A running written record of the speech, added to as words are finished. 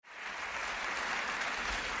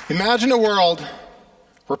Imagine a world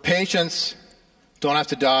where patients don't have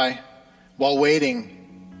to die while waiting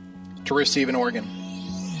to receive an organ.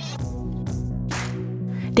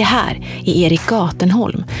 Det här är Erik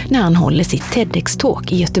Gatenholm när han håller sitt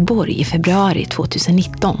TEDx-talk i Göteborg i februari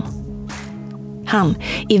 2019. Han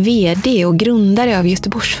är vd och grundare av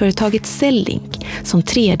Göteborgsföretaget Cellink som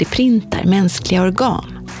 3D-printar mänskliga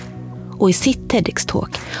organ. Och i sitt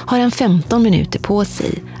TEDx-talk har han 15 minuter på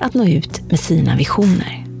sig att nå ut med sina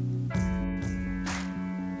visioner.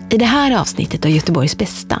 I det här avsnittet av Göteborgs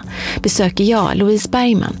bästa besöker jag Louise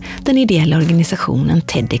Bergman, den ideella organisationen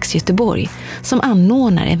TEDx Göteborg, som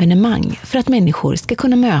anordnar evenemang för att människor ska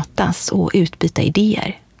kunna mötas och utbyta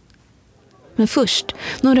idéer. Men först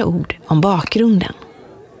några ord om bakgrunden.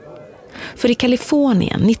 För i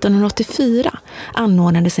Kalifornien 1984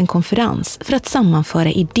 anordnades en konferens för att sammanföra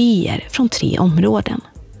idéer från 3 områden: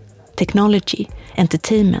 technology,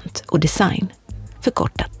 entertainment och design,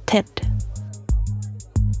 förkortat TED.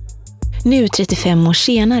 Nu 35 år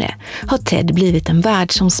senare har TED blivit en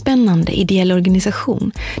världsomspännande ideell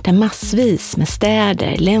organisation där massvis med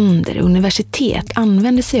städer, länder och universitet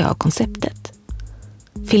använder sig av konceptet.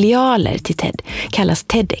 Filialer till TED kallas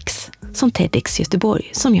TEDx, som TEDx Göteborg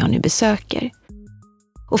som jag nu besöker.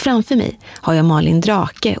 Och framför mig har jag Malin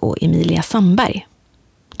Drake och Emilia Sandberg.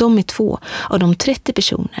 De är 2 av de 30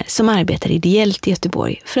 personer som arbetar ideellt i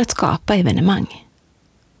Göteborg för att skapa evenemang.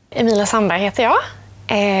 Emilia Sandberg heter jag.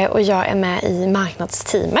 Och jag är med i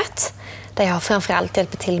marknadsteamet där jag framförallt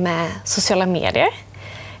hjälper till med sociala medier.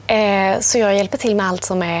 Så jag hjälper till med allt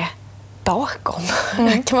som är bakom,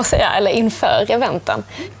 kan man säga, eller inför eventen.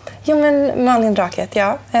 Jo, men Malin Drake heter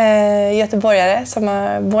jag. Göteborgare som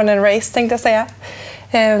har born and raised, tänkte jag säga.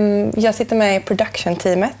 Jag sitter med i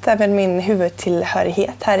production-teamet, även min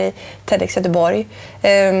huvudtillhörighet här i TEDx Göteborg.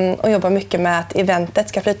 Och jobbar mycket med att eventet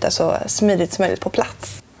ska flytta så smidigt som möjligt på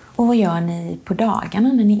plats. Och vad gör ni på dagarna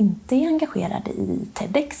när ni inte är engagerade i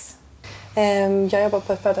TEDx? Jag jobbar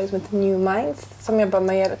på ett företag som heter New Minds som jobbar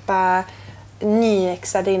med att hjälpa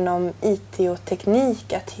nyexade inom IT och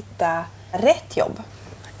teknik att hitta rätt jobb.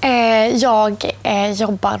 Jag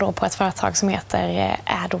jobbar då på ett företag som heter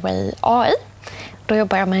Adway AI. Då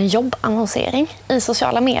jobbar jag med jobbannonsering i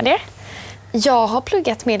sociala medier. Jag har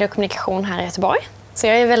pluggat medie och kommunikation här i Göteborg. Så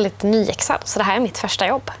jag är väldigt nyexad, så det här är mitt första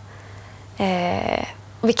jobb.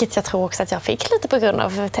 Vilket jag tror också att jag fick lite på grund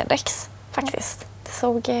av TEDx faktiskt. Det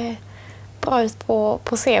såg bra ut på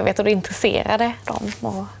CV:t och det intresserade dem.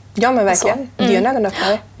 Ja, men verkligen. Det är ju en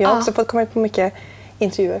ögonöppnare. Jag har också fått komma ut på mycket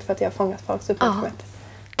intervjuer för att jag har fångat folks uppmärksamhet.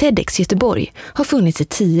 TEDx Göteborg har funnits i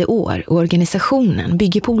 10 år och organisationen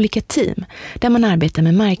bygger på olika team där man arbetar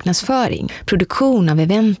med marknadsföring, produktion av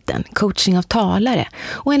eventen, coaching av talare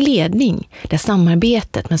och en ledning där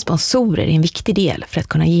samarbetet med sponsorer är en viktig del för att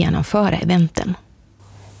kunna genomföra eventen.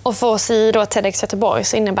 Och för oss i då TEDx Göteborg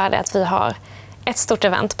så innebär det att vi har ett stort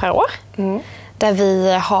event per år där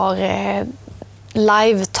vi har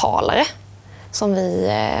live-talare som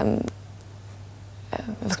vi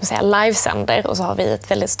livesänder, och så har vi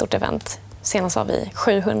ett väldigt stort event. Senast har vi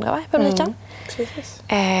 700 i publiken.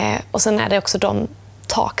 Och sen är det också de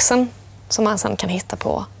talksen som man sen kan hitta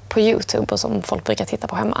på YouTube och som folk brukar titta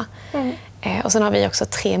på hemma. Och sen har vi också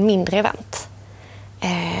 3 mindre event.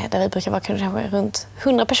 Där vi brukar vara kanske runt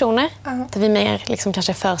 100 personer. Där vi mer liksom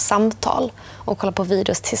kanske för samtal och kollar på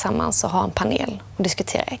videos tillsammans och har en panel och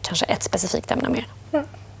diskuterar kanske ett specifikt ämne mer.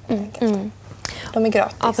 De är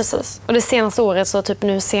gratis. Ja, precis. Och det senaste året, så typ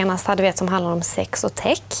nu senast hade vi ett som handlade om sex och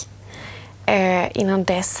tech. Innan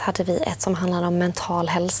dess hade vi ett som handlade om mental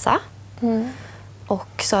hälsa.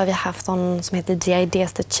 Och så har vi haft någon som heter The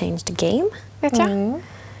Ideas That Changed the Game, vet jag.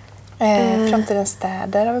 Framtidens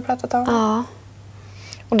städer har vi pratat om. Ja.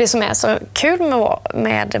 Och det som är så kul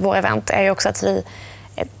med vår event är ju också att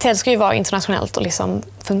TED ska ju vara internationellt och liksom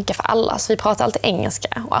funka för alla. Så vi pratar alltid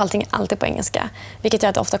engelska och allting är alltid på engelska. Vilket gör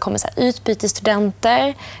att det ofta kommer så här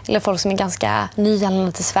utbytesstudenter eller folk som är ganska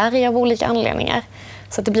nyanlända till Sverige av olika anledningar.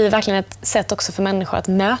 Så att det blir verkligen ett sätt också för människor att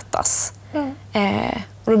mötas.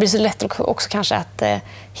 Och då blir det så lätt också kanske att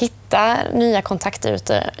hitta nya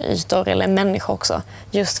kontaktytor eller människor också.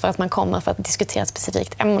 Just för att man kommer för att diskutera ett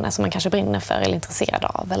specifikt ämne som man kanske brinner för eller är intresserad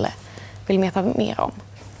av eller vill veta mer om.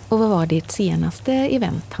 Och vad var det senaste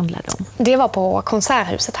event handlade om? Det var på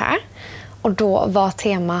Konserthuset här. Och då var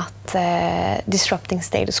temat Disrupting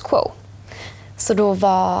Status Quo. Så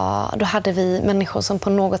då hade vi människor som på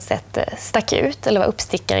något sätt stack ut eller var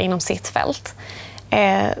uppstickare inom sitt fält.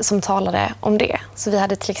 Som talade om det. Så vi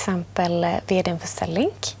hade till exempel vdn för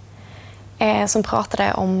Cellink som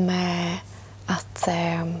pratade om att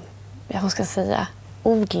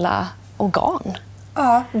odla organ.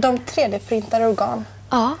 Ja, de 3D-printar organ.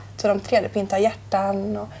 Ja. Så de 3D-printar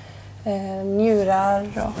hjärtan och njurar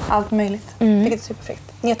och allt möjligt. Vilket är superfräckt.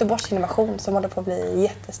 En Göteborgs innovation som håller på att bli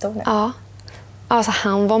jättestor nu. Ja. Alltså,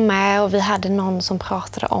 han var med och vi hade någon som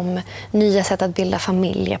pratade om nya sätt att bilda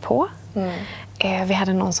familjer på. Vi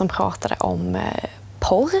hade någon som pratade om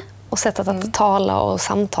porr och sättet att tala och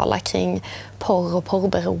samtala kring porr och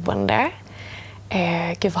porrberoende.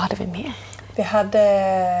 Gud, vad hade vi mer? Vi hade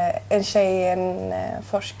en tjej, en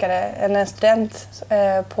forskare, en student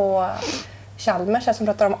på Chalmers som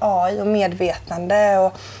pratade om AI och medvetande.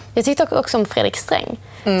 Och... Jag tyckte också om Fredrik Sträng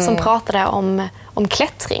som pratade om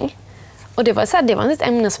klättring. Och det var ett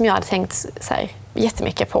ämne som jag hade tänkt så här,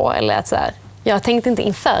 jättemycket på. Eller att, så här, jag tänkte inte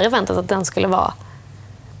inför eventet att den skulle vara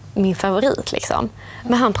min favorit. Liksom.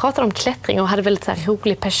 Men han pratade om klättring och hade väldigt så här,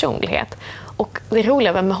 rolig personlighet. Och det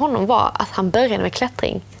roliga med honom var att han började med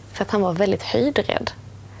klättring för att han var väldigt höjdrädd.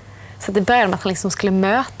 Så det började med att han liksom skulle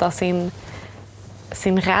möta sin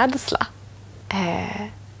rädsla.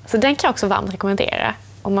 Så den kan jag också varmt rekommendera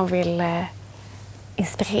om man vill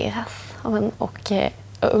inspireras av en och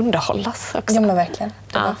underhållas också. Ja, men verkligen.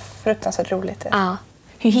 Det var fruktansvärt roligt. Ja.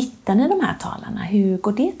 Hur hittar ni de här talarna? Hur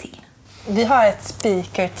går det till? Vi har ett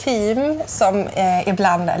speaker-team som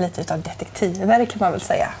ibland är lite utav detektiver, kan man väl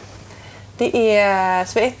säga. Så vi är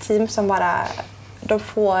ett team som de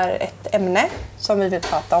får ett ämne som vi vill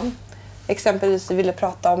prata om. Exempelvis vi ville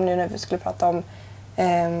prata om, nu när vi skulle prata om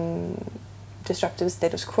disruptive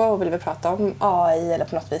status quo, vill vi prata om AI eller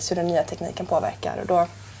på något vis hur den nya tekniken påverkar. Och då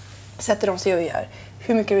sätter de sig och gör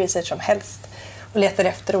hur mycket research som helst och letar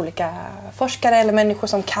efter olika forskare eller människor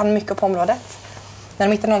som kan mycket på området. När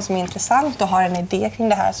de hittar någon som är intressant och har en idé kring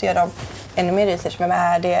det här så gör de ännu mer research. Vem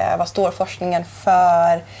är det? Vad står forskningen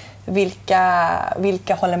för?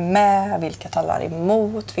 Vilka håller med? Vilka talar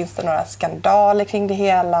emot? Finns det några skandaler kring det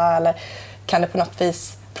hela? Eller kan det på något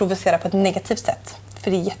vis provocera på ett negativt sätt?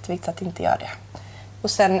 För det är jätteviktigt att det inte gör det.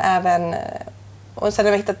 Och sen har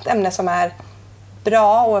vi hittat ett ämne som är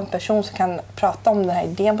bra och en person som kan prata om den här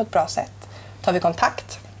idén på ett bra sätt. Tar vi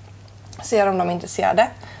kontakt, ser om de är intresserade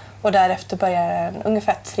och därefter börjar en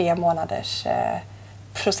ungefär 3 månaders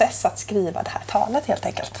process att skriva det här talet helt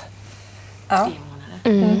enkelt. Ja.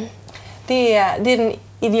 3 månader. Det är den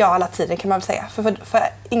ideala tiden kan man väl säga. För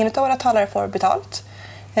ingen av våra talare får betalt.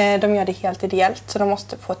 De gör det helt ideellt så de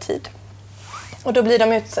måste få tid. Och då blir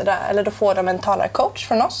de utsedda, eller då får de en talarcoach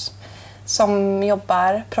från oss som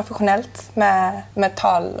jobbar professionellt med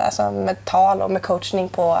tal och med coachning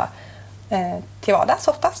till vardags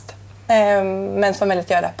oftast. Men som väldigt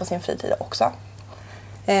gör det på sin fritid också.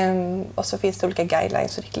 Och så finns det olika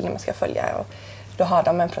guidelines och riktlinjer man ska följa. Och då har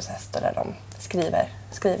de en process där de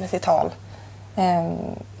skriver sitt tal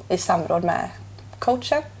i samråd med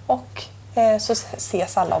coachen. Och så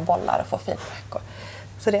ses alla och bollar och får feedback.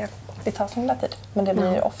 Så det tar sin lilla tid, men det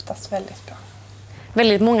blir oftast väldigt bra.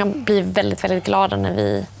 Väldigt många blir väldigt, väldigt glada när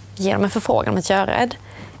vi ger dem en förfrågan om att göra ett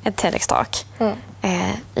TEDx-talk.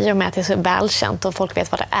 I och med att det är så välkänt och folk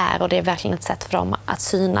vet vad det är och det är verkligen ett sätt för dem att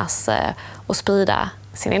synas och sprida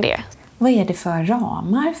sin idé. Vad är det för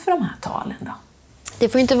ramar för de här talen då? Det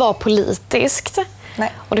får inte vara politiskt.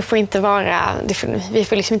 Nej. Och det får inte vara... vi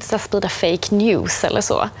får liksom inte sprida fake news eller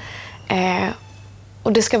så.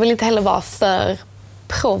 Och det ska väl inte heller vara för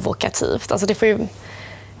provokativt. Alltså det får ju...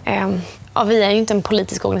 vi är ju inte en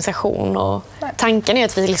politisk organisation och tanken är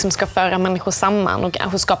att vi liksom ska föra människor samman och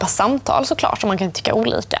kanske skapa samtal såklart som man kan tycka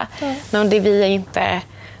olika. Men vi är inte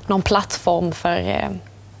någon plattform för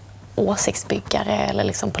åsiktsbyggare eller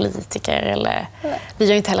liksom politiker. Eller, vi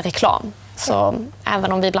gör inte heller reklam. Så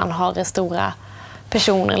även om vi ibland har stora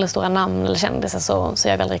personer eller stora namn eller kändisar så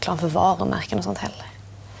gör vi väl reklam för varumärken och sånt heller.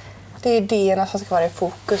 Det är idéerna som ska vara i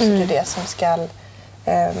fokus och det är det som ska...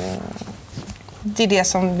 Det är det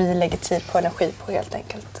som vi lägger tid på, energi på helt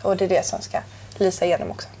enkelt. Och det är det som ska lysa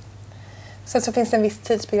igenom också. Sen så finns det en viss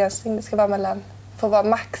tidsbegränsning. Det ska vara får vara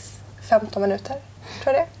max 15 minuter,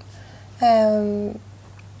 tror jag det.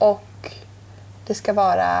 Och det ska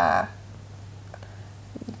vara...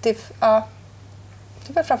 Det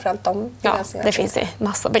är framförallt de begränsningarna. Det finns ju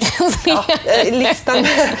massa begränsningar. Ja, listan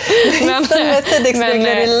med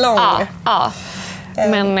TEDx-regler är lång.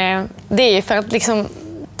 Men det är ju för att liksom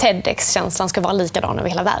TEDx-känslan ska vara likadan över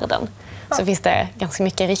hela världen. Så finns det ganska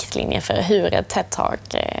mycket riktlinjer för hur ett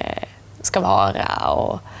TED-talk ska vara.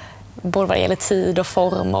 Och både vad det gäller tid och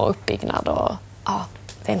form och uppbyggnad. Och,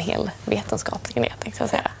 det är en hel vetenskaplig enhet, tänkte jag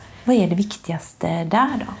säga. Vad är det viktigaste där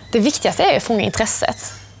då? Det viktigaste är att fånga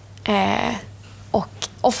intresset. Och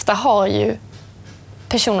ofta har ju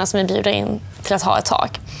personer som vi bjuder in till att ha ett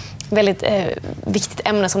tak väldigt viktigt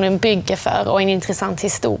ämne som de bygger för och en intressant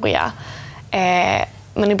historia.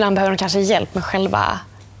 Men ibland behöver de kanske hjälp med själva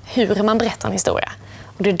hur man berättar en historia.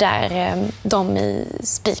 Och det är där de i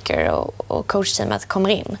speaker och coachteamet kommer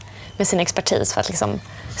in med sin expertis för att liksom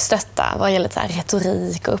stötta vad gäller så här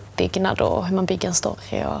retorik och uppbyggnad och hur man bygger en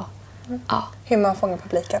story. Och, ja. Hur man fångar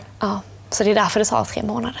publiken. Ja, så det är därför det tar 3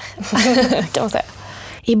 månader, kan man säga.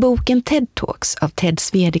 I boken TED Talks av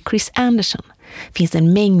TEDs vd Chris Anderson finns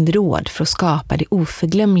en mängd råd för att skapa det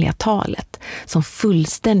oförglömliga talet som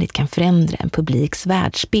fullständigt kan förändra en publiks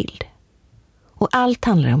världsbild. Och allt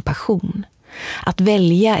handlar om passion. Att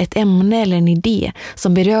välja ett ämne eller en idé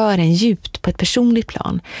som berör en djupt på ett personligt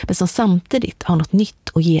plan men som samtidigt har något nytt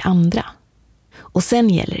att ge andra. Och sen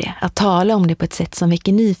gäller det att tala om det på ett sätt som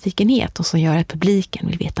väcker nyfikenhet och som gör att publiken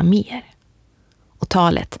vill veta mer. Och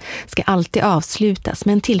talet ska alltid avslutas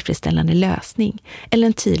med en tillfredsställande lösning eller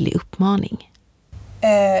en tydlig uppmaning.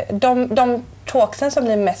 De talksen som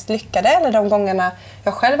blir mest lyckade eller de gångerna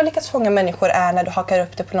jag själv har lyckats fånga människor är när du hakar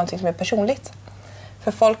upp det på någonting som är personligt.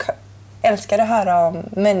 För folk älskar att höra om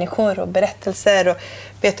människor och berättelser och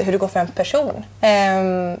veta hur det går för en person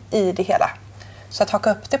i det hela. Så att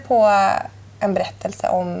haka upp det på en berättelse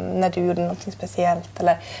om när du gjorde något speciellt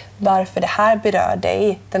eller varför det här berör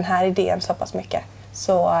dig, den här idén så pass mycket,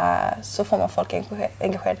 så får man folk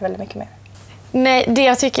engagerade väldigt mycket mer. Nej, det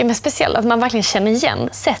jag tycker är mest speciellt är att man verkligen känner igen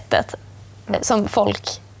sättet som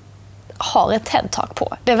folk har ett TED-talk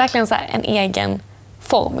på. Det är verkligen så här en egen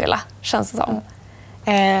formula, känns det som.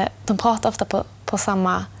 De pratar ofta på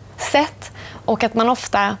samma sätt och att man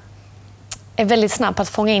ofta är väldigt snabb på att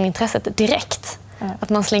fånga in intresset direkt. Att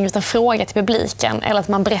man slänger ut en fråga till publiken eller att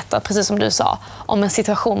man berättar, precis som du sa, om en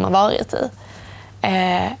situation man varit i.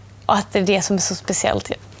 Och att det är det som är så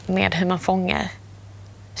speciellt med hur man fångar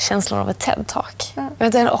känslan av ett TED-talk. Jag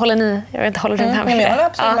vet inte, håller du med mig? Jag håller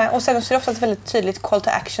absolut med. Och sen så är det ofta ett väldigt tydligt call to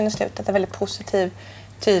action i slutet. Det är väldigt positiv,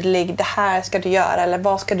 tydlig, det här ska du göra eller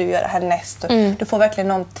vad ska du göra härnäst. Du får verkligen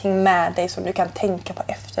någonting med dig som du kan tänka på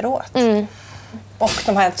efteråt. Och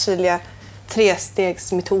de här tydliga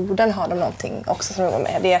 3-stegsmetoden har de någonting också som jobbar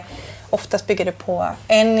med. Det oftast bygger det på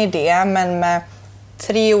en idé men med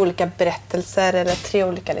 3 olika berättelser eller 3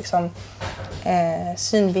 olika liksom,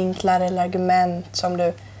 synvinklar eller argument som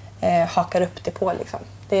du hakar upp det på. Liksom.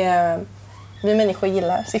 Vi människor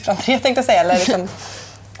gillar siffran 3 tänkte jag säga. Eller liksom,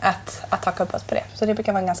 att haka upp oss på det. Så det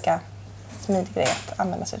brukar vara en ganska smidig grej att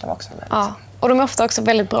använda sig av också. Ja. Och de är ofta också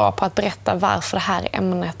väldigt bra på att berätta varför det här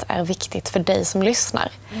ämnet är viktigt för dig som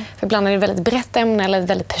lyssnar. För ibland är det ett väldigt brett ämne eller ett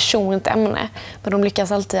väldigt personligt ämne. Men de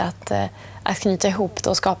lyckas alltid att knyta ihop det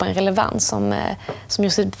och skapa en relevans. Som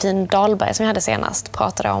Josefin Dahlberg, som vi hade senast,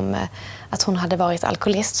 pratade om att hon hade varit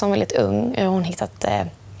alkoholist som väldigt ung. Hon hittat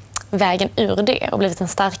vägen ur det och blivit en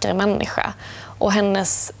starkare människa. Och även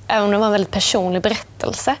om det var en väldigt personlig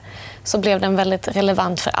berättelse så blev den väldigt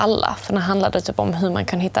relevant för alla. För den handlade typ om hur man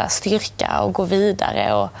kan hitta styrka och gå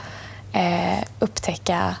vidare och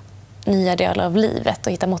upptäcka nya delar av livet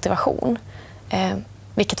och hitta motivation.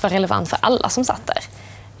 Vilket var relevant för alla som satt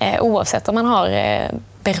där. Oavsett om man har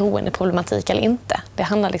beroendeproblematik eller inte. Det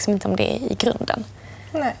handlar liksom inte om det i grunden.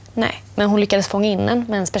 Nej. Men hon lyckades fånga in den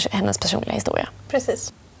med hennes personliga historia.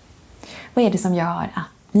 Precis. Vad är det som gör att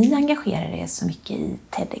ni engagerar er så mycket i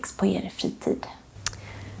TEDx på er fritid?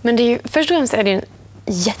 Men det är först och främst är det en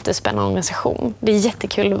jättespännande organisation. Det är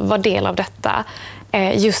jättekul att vara del av detta.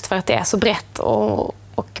 Just för att det är så brett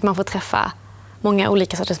och man får träffa många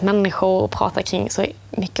olika sorters människor och prata kring så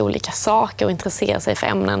mycket olika saker och intressera sig för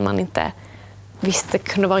ämnen man inte visste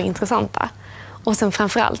kunde vara intressanta. Och sen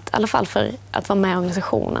framförallt, i alla fall för att vara med i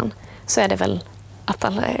organisationen, så är det väl att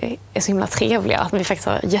alla är så himla trevliga, att vi faktiskt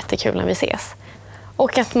har jättekul när vi ses.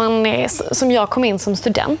 Och att som jag kom in som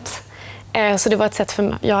student, så det var ett sätt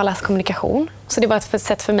jag har läst kommunikation, så det var ett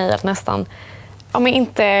sätt för mig att nästan,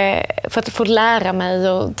 för att få lära mig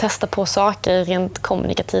och testa på saker rent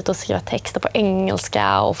kommunikativt och skriva texter på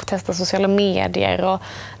engelska och få testa sociala medier och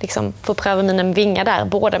liksom få pröva mina vingar där,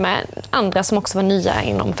 både med andra som också var nya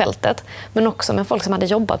inom fältet, men också med folk som hade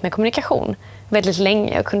jobbat med kommunikation väldigt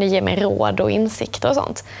länge och kunde ge mig råd och insikter och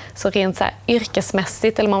sånt. Så rent så här,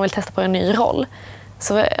 yrkesmässigt, eller man vill testa på en ny roll,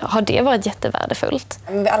 så har det varit jättevärdefullt.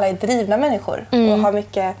 Vi alla är drivna människor och har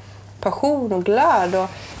mycket passion och glöd. Och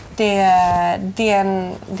det är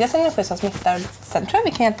en energi som smittar. Sen tror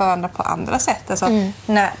jag vi kan hjälpa varandra på andra sätt. Alltså,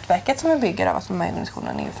 nätverket som vi bygger av oss med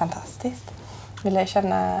organisationen är ju fantastiskt. Vi lär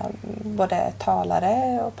känna både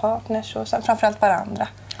talare och partners och sen framförallt varandra.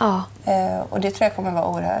 Ja. Och det tror jag kommer vara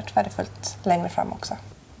oerhört värdefullt längre fram också.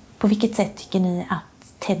 På vilket sätt tycker ni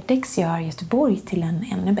att TEDx gör Göteborg till en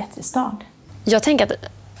ännu bättre stad? Jag tänker att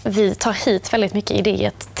vi tar hit väldigt mycket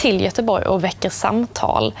idéer till Göteborg och väcker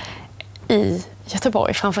samtal i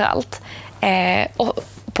Göteborg framför allt. Och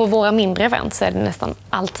på våra mindre event så är det nästan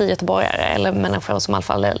alltid göteborgare eller människor som i alla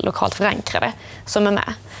fall är lokalt förankrade som är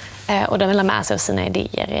med. Och de vill ha med sig av sina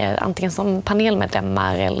idéer, antingen som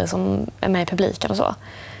panelmedlemmar eller som är med i publiken och så.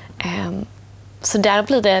 Så där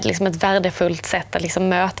blir det liksom ett värdefullt sätt att liksom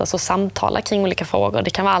mötas och samtala kring olika frågor. Det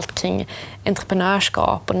kan vara allt kring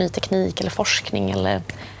entreprenörskap och ny teknik eller forskning eller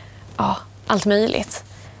allt möjligt.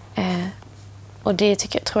 Och det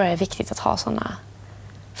tror jag är viktigt att ha sådana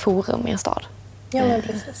forum i en stad. Ja, men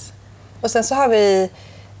precis. Och sen så har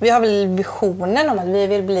vi har väl visionen om att vi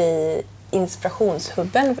vill bli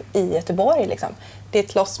inspirationshubben i Göteborg. Liksom. Det är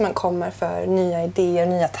ett loss man kommer för nya idéer,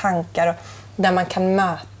 nya tankar och där man kan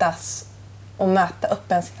mötas och möta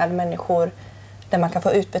öppensinnade människor där man kan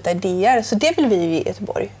få utbyta idéer. Så det vill vi i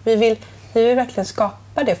Göteborg. Vi vill verkligen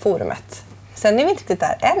skapa det forumet. Sen är vi inte riktigt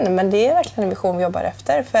där än, men det är verkligen en vision vi jobbar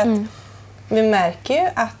efter. För att vi märker ju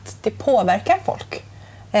att det påverkar folk.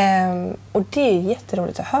 Och det är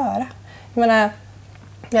jätteroligt att höra. Jag menar,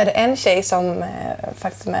 vi hade en tjej som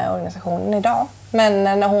faktiskt är med i organisationen idag. Men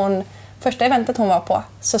när första eventet hon var på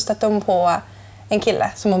så stötte hon på en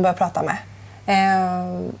kille som hon började prata med.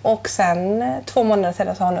 Och sen 2 månader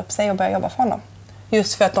sedan så har hon upp sig och började jobba för honom.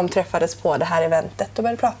 Just för att de träffades på det här eventet och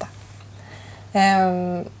började prata.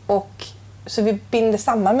 Och så vi binder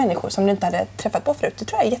samman människor som du inte hade träffat på förut. Det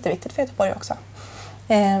tror jag är jätteviktigt för Göteborg också.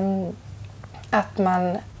 Att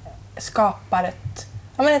man skapar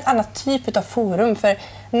ett annat typ av forum. För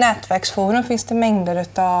nätverksforum finns det mängder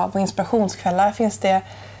utav och inspirationskvällar finns det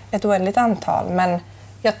ett oändligt antal. Men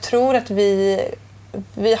jag tror att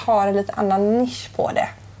vi har en lite annan nisch på det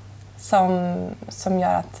som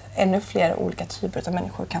gör att ännu fler olika typer av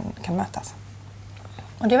människor kan mötas.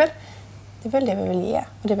 Och det är väl det vi vill ge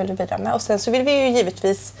och det vill vi bidra med. Och sen så vill vi ju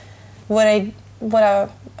givetvis, våra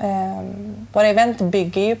event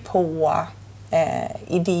bygger ju på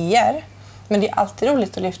idéer. Men det är alltid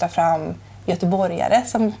roligt att lyfta fram göteborgare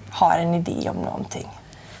som har en idé om någonting.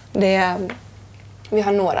 Vi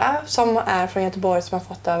har några som är från Göteborg som har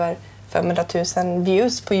fått över 500 000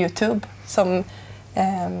 views på YouTube som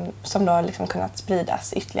då har liksom kunnat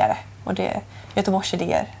spridas ytterligare. Och det är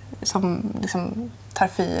Göteborgsidéer som liksom tar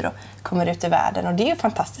fyr och kommer ut i världen. Och det är ju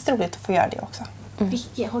fantastiskt roligt att få göra det också.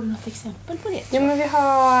 Har du något exempel på det? Ja, men vi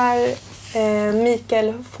har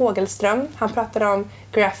Mikael Fågelström. Han pratar om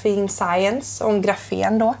graphene science, om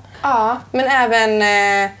grafen då. Ja, men även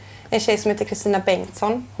en tjej som heter Kristina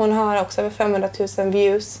Bengtsson. Hon har också över 500 000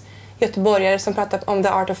 views. Göteborgare som pratat om the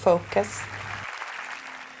art of focus.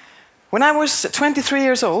 When I was 23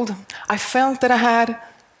 years old, I felt that I had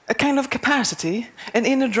a kind of capacity, an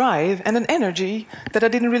inner drive and an energy that I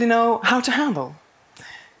didn't really know how to handle.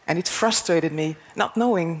 And it frustrated me not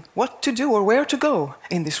knowing what to do or where to go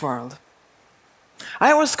in this world.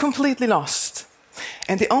 I was completely lost,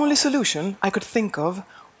 and the only solution I could think of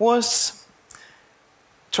was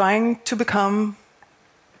trying to become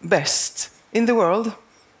best in the world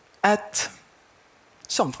at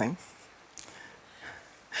something.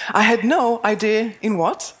 I had no idea in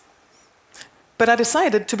what, but I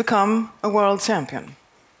decided to become a world champion.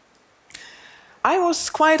 I was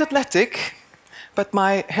quite athletic, but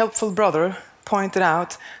my helpful brother pointed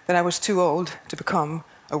out that I was too old to become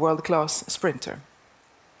a world-class sprinter.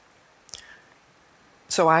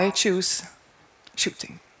 So I choose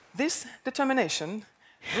shooting. This determination.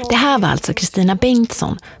 Det här var alltså Kristina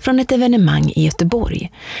Bengtsson från ett evenemang i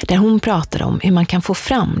Göteborg där hon pratar om hur man kan få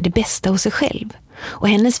fram det bästa hos sig själv. Och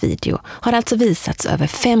hennes video har alltså visats över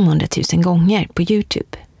 500 000 gånger på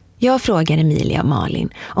YouTube. Jag frågar Emilia och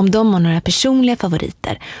Malin om de har några personliga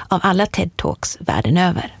favoriter av alla TED-talks världen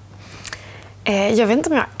över. Jag vet inte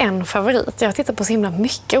om jag har en favorit. Jag tittar på så himla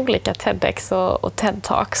mycket olika TEDx och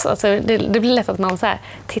TED-talks. Alltså det blir lätt att man så här,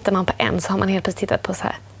 tittar man på en så har man helt plötsligt tittat på så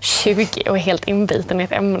här 20 och är helt inbiten i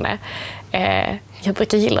ett ämne. Jag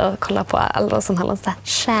brukar gilla att kolla på alla som handlar om så här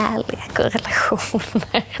kärlek och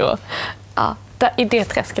relationer. Och, ja, i det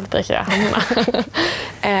träsket brukar jag hamna.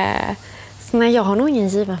 Så nej, jag har nog ingen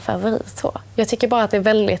given favorit. Så. Jag tycker bara att det är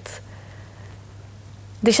väldigt...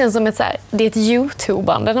 Det känns som det är ett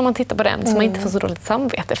YouTubande när man tittar på den som man inte får så dåligt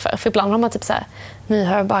samvete för. För ibland har man typ så här, nu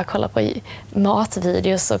har jag bara kollat på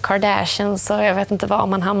matvideos och Kardashians och jag vet inte vad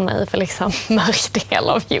man hamnar i för liksom mörk del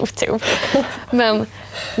av YouTube. Men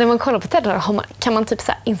när man kollar på TED kan man typ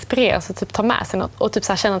så här inspireras och typ ta med sig något och typ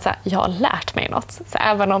så här känna att jag har lärt mig något. Så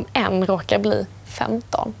även om en råkar bli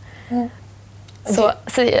 15. Så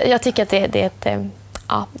jag tycker att det är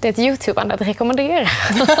ett YouTubande att rekommendera.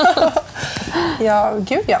 Ja,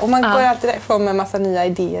 gud ja. Och man går alltid därifrån med en massa nya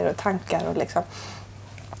idéer och tankar och liksom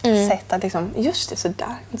sätt att liksom, just det, så där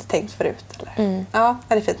har jag inte tänkt förut. Eller? Ja,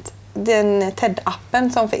 det är fint. Den TED-appen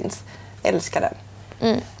som finns, älskar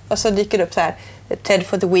den. Och så dyker det upp så här TED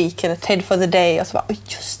for the week eller TED for the day och så bara,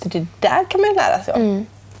 just det där kan man ju lära sig om.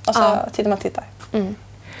 Och så tittar.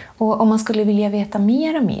 Och om man skulle vilja veta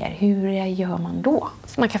mer och mer, hur gör man då?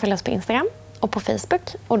 Man kan följa oss på Instagram och på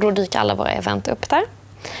Facebook och då dyker alla våra event upp där.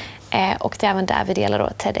 Och det är även där vi delar då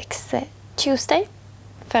TEDx Tuesday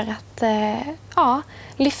för att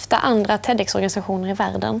lyfta andra TEDx-organisationer i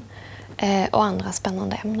världen och andra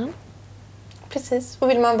spännande ämnen. Precis. Och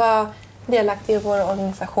vill man vara delaktig i vår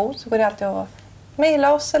organisation så går det alltid att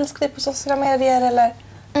mejla oss eller skriva på sociala medier eller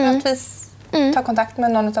möjligtvis ta kontakt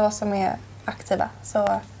med någon av oss som är aktiva,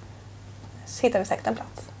 så hittar vi säkert en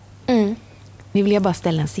plats. Nu vill jag bara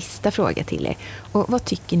ställa en sista fråga till er. Och vad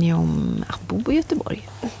tycker ni om att bo i Göteborg?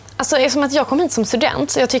 Alltså, eftersom att jag kom hit som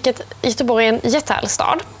student så jag tycker att Göteborg är en jättehärlig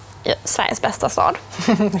stad. Sveriges bästa stad.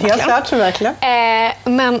 Helt klart, verkligen.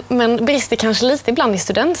 Men brister kanske lite ibland i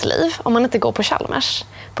studentliv om man inte går på Chalmers.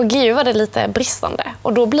 På GU var det lite bristande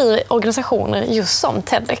och då blir organisationer just som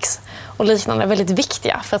TEDx och liknande väldigt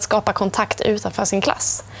viktiga för att skapa kontakt utanför sin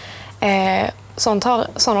klass. Sådana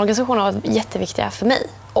organisationer har varit jätteviktiga för mig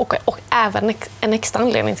och även en extra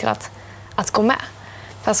anledning till att gå med.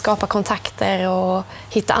 För att skapa kontakter och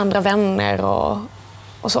hitta andra vänner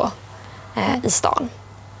och så i stan.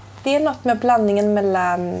 Det är något med blandningen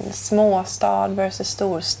mellan småstad versus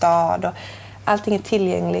storstad och allting är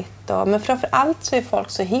tillgängligt. Men framförallt så är folk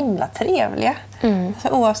så himla trevliga. Alltså,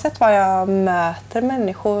 oavsett var jag möter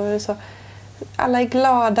människor så alla är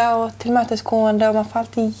glada och tillmötesgående och man får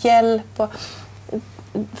alltid hjälp. Och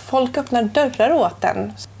folk öppnar dörrar åt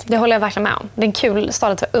en. Det håller jag verkligen med om. Det är en kul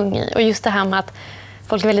stad att vara ung i. Och just det här med att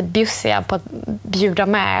folk är väldigt bjussiga på att bjuda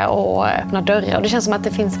med och öppna dörrar. Och det känns som att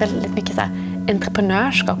det finns väldigt mycket så här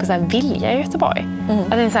entreprenörskap och så här vilja i Göteborg. Att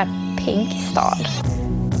det är en så här pigg stad.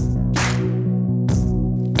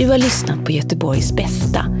 Du har lyssnat på Göteborgs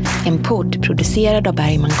bästa, en podd producerad av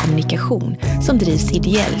Bergman Kommunikation som drivs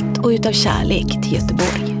ideellt och utav kärlek till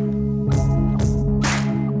Göteborg.